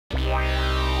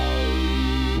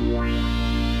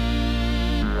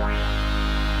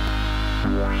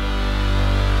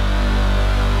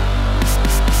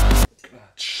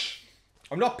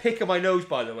not picking my nose,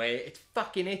 by the way. It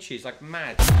fucking itches like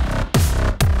mad.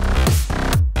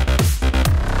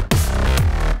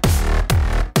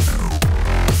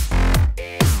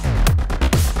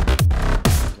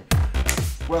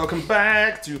 Welcome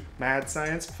back to Mad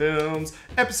Science Films,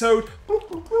 episode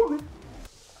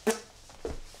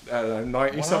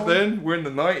 90 something. We're in the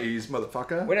 90s,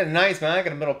 motherfucker. We're in the 90s, man. I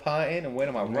got a middle part in and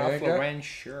wearing my Ralph Lauren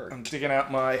shirt. I'm digging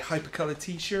out my hypercolor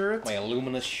t-shirt. My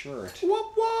luminous shirt. What?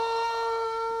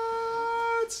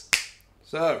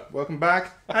 So, welcome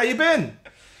back. How you been?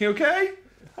 You okay?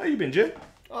 How you been, Jim?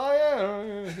 Oh,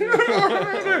 yeah.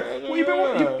 What you been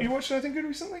watching? You watched anything good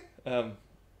recently? Oh,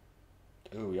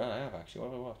 yeah, I have actually.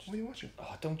 What have I watched? What are you watching?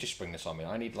 Oh, don't just spring this on me.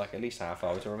 I need like at least half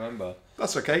hour to remember.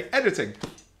 That's okay. Editing.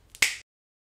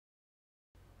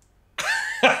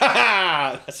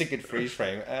 That's a good freeze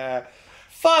frame.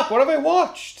 Fuck, what have I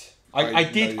watched? I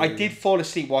did fall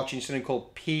asleep watching something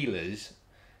called Peelers.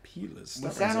 Peelers?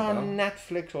 Was that on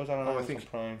Netflix or was that on Amazon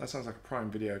Prime? That sounds like a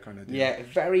Prime Video kind of deal. Yeah,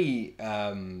 very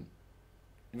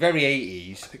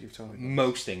 80s. I think you've told me.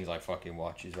 Most things I fucking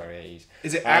watch is very 80s.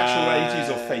 Is it actual 80s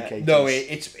or fake 80s? No,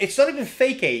 it's not even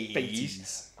fake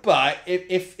 80s. But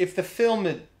if the film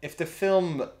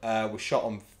was shot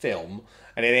on film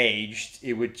and it aged,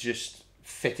 it would just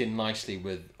fit in nicely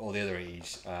with all the other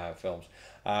 80s films.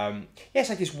 It's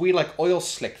like this weird like oil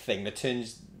slick thing that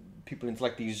turns people into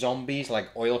like these zombies. Like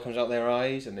oil comes out their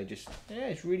eyes and they just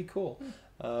it's really cool.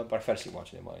 But I fell asleep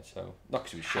watching it, mate. So not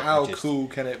because it was shit. How cool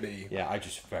can it be? Yeah, I'm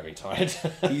just very tired.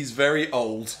 He's very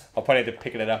old. I'll probably end up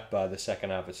picking it up the second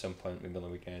half at some point, maybe on the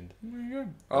weekend. There you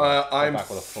go. I'm back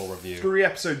with a full review. 3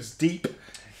 episodes deep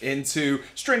into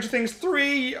Stranger Things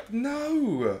 3.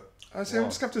 No, I say I'm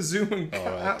just going to have to zoom and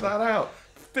cut that out.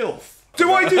 Filth.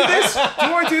 Do I do this? Do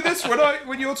I do this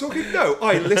when you're talking? No,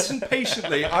 I listen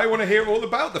patiently. I want to hear all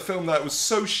about the film that was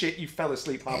so shit you fell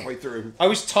asleep halfway through. I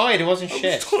was tired. It wasn't shit.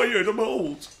 I was tired. I'm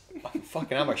old.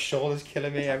 Fucking hell, my shoulder's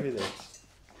killing me.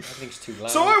 Everything's too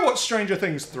loud. So I watched Stranger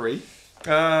Things 3.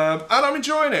 And I'm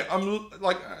enjoying it. I'm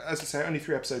like, as I say, only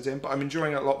 3 episodes in, but I'm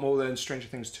enjoying it a lot more than Stranger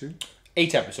Things 2.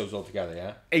 8 episodes altogether,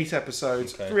 yeah? 8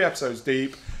 episodes, okay. 3 episodes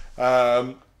deep.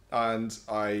 And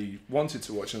I wanted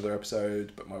to watch another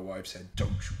episode, but my wife said, "Don't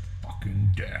you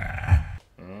fucking dare."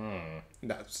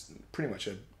 That's pretty much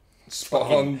a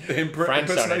spot-on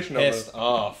impersonation of it.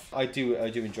 Off. I do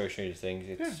enjoy Stranger Things.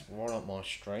 It's right up my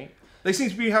street. They seem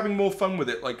to be having more fun with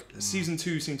it. Like season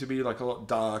 2 seemed to be like a lot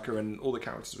darker, and all the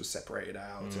characters were separated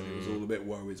out, and it was all a bit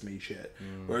woe is me shit.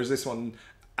 Whereas this one,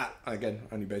 again,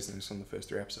 only based on the first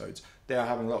 3 episodes, they are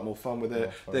having a lot more fun with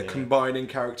it. They're combining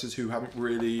characters who haven't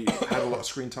really had a lot of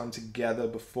screen time together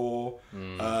before.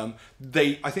 I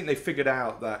think they figured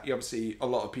out that obviously a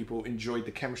lot of people enjoyed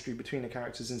the chemistry between the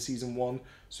characters in season 1,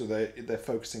 so they're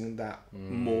focusing on that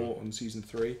more on season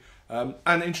 3.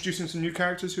 And introducing some new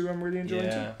characters who I'm really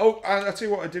enjoying too. Oh, and I'll tell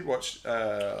you what I did watch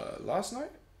last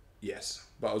night. Yes,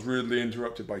 but I was rudely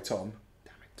interrupted by Tom.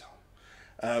 Damn it,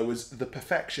 Tom. Was The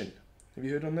Perfection. Have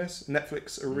you heard on this?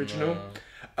 Netflix original.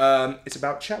 No. It's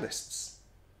about cellists.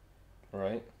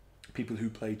 Right. People who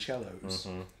play cellos.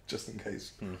 Just in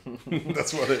case.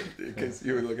 That's what in case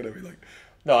you were looking at me like...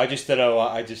 No, I just don't know.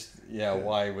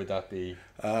 Why would that be?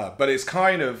 But it's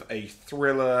kind of a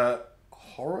thriller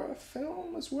horror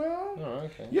film as well. Oh,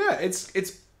 okay. Yeah, it's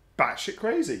batshit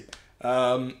crazy.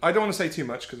 I don't want to say too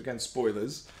much because, again,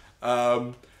 spoilers.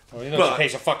 Well, you know it's a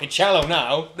case of fucking cello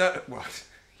now. What?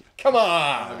 Come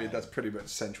on! I mean, that's pretty much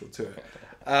central to it.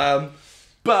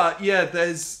 But yeah,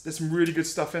 there's some really good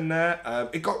stuff in there.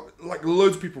 It got, like,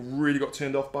 loads of people really got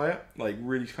turned off by it. Like,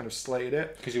 really kind of slated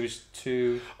it. Because it was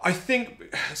too... I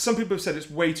think some people have said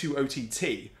it's way too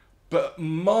OTT. But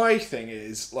my thing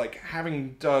is, like,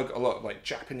 having dug a lot of, like,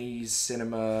 Japanese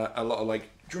cinema, a lot of, like...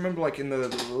 Do you remember, like, in the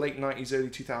late 90s, early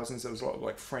 2000s, there was a lot of,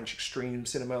 like, French extreme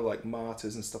cinema, like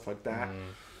Martyrs and stuff like that.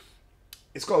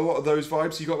 It's got a lot of those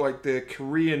vibes. You got like the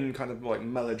Korean kind of like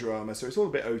melodrama, so it's all a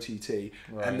bit OTT.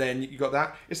 Right. And then you got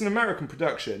that. It's an American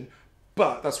production,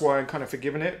 but that's why I'm kind of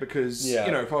forgiving it because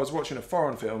you know, if I was watching a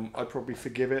foreign film, I'd probably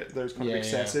forgive it those kind of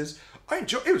excesses. I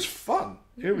enjoyed. It was fun.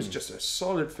 It was just a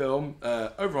solid film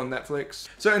over on Netflix.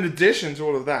 So in addition to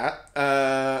all of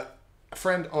that. A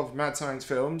friend of Mad Science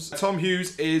Films, Tom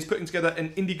Hughes, is putting together an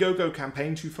Indiegogo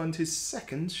campaign to fund his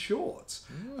second short.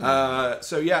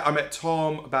 So yeah, I met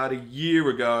Tom about a year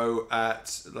ago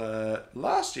at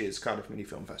last year's Cardiff Mini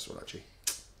Film Festival, actually.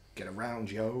 Get around,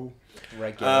 yo.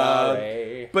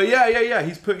 Regularly. But yeah,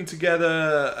 he's putting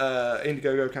together an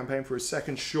Indiegogo campaign for his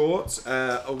second short.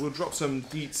 We'll drop some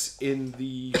deets in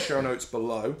the show notes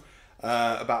below.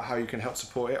 about how you can help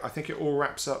support it. I think it all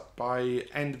wraps up by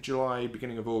end of July,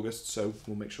 beginning of August, so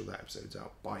we'll make sure that episode's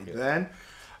out by then.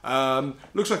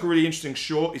 Looks like a really interesting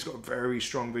short. He's got a very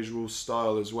strong visual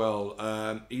style as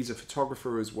well. He's a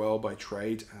photographer as well by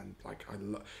trade, and like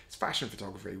it's fashion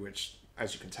photography, which,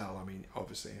 as you can tell, I mean,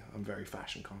 obviously I'm very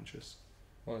fashion conscious.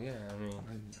 Well, yeah, I mean,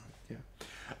 yeah.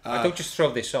 I don't just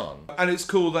throw this on. And it's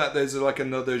cool that there's like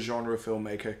another genre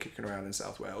filmmaker kicking around in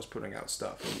South Wales, putting out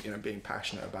stuff and, you know, being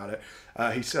passionate about it.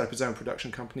 He set up his own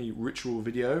production company, Ritual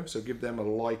Video, so give them a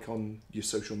like on your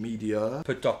social media.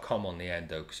 Put .com on the end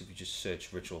though, because if you just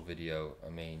search Ritual Video,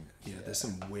 I mean, yeah, there's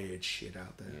some weird shit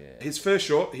out there. Yeah. His first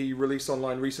short he released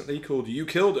online recently called You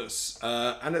Killed Us,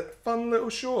 and a fun little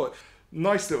short.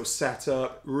 Nice little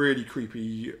setup, really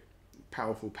creepy,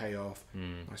 powerful payoff,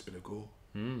 nice bit of gore.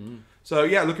 So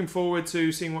yeah, looking forward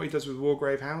to seeing what he does with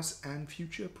Wargrave House and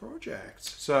future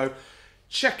projects. So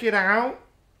check it out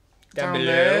down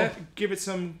there. Give it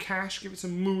some cash, give it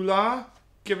some moolah,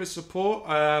 give it support.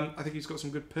 I think he's got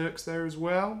some good perks there as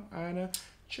well. And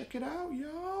check it out,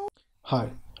 yo.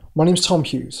 Hi, my name's Tom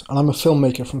Hughes and I'm a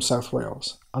filmmaker from South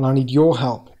Wales, and I need your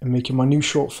help in making my new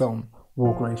short film,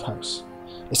 Wargrave House.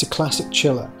 It's a classic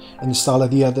chiller in the style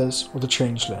of The Others or The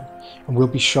Changeling, and will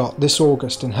be shot this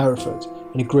August in Hereford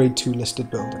in a Grade 2 listed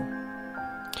building.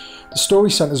 The story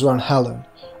centres around Helen,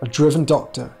 a driven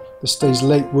doctor that stays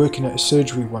late working at a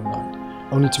surgery one night,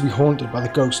 only to be haunted by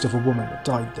the ghost of a woman that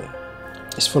died there.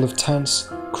 It's full of tense,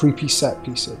 creepy set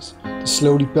pieces that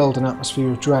slowly build an atmosphere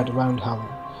of dread around Helen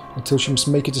until she must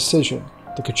make a decision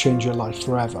that could change her life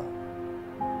forever.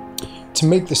 To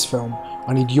make this film,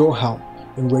 I need your help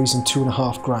in raising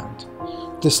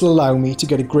 $2,500. This will allow me to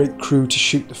get a great crew to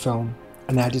shoot the film,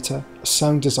 an editor, a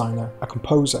sound designer, a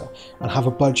composer, and have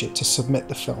a budget to submit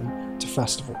the film to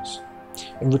festivals.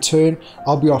 In return,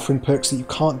 I'll be offering perks that you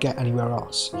can't get anywhere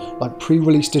else, like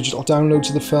pre-release digital downloads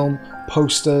of the film,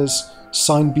 posters,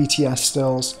 signed BTS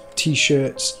stills,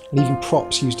 t-shirts, and even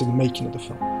props used in the making of the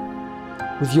film.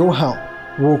 With your help,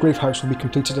 Wargrave House will be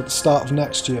completed at the start of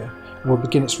next year and will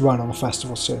begin its run on the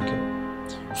festival circuit.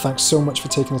 Thanks so much for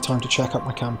taking the time to check out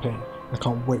my campaign. I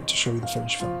can't wait to show you the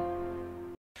finished film.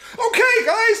 Okay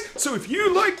guys, so if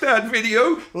you liked that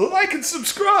video, like and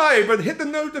subscribe and hit the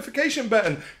notification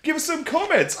button. Give us some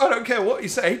comments. I don't care what you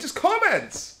say, just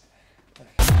comments.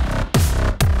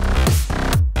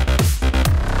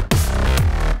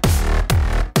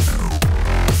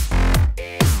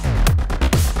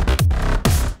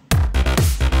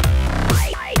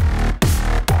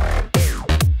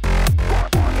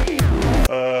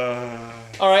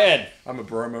 All right, Ed. I'm a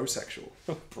bromosexual.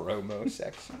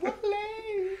 Bromosexual.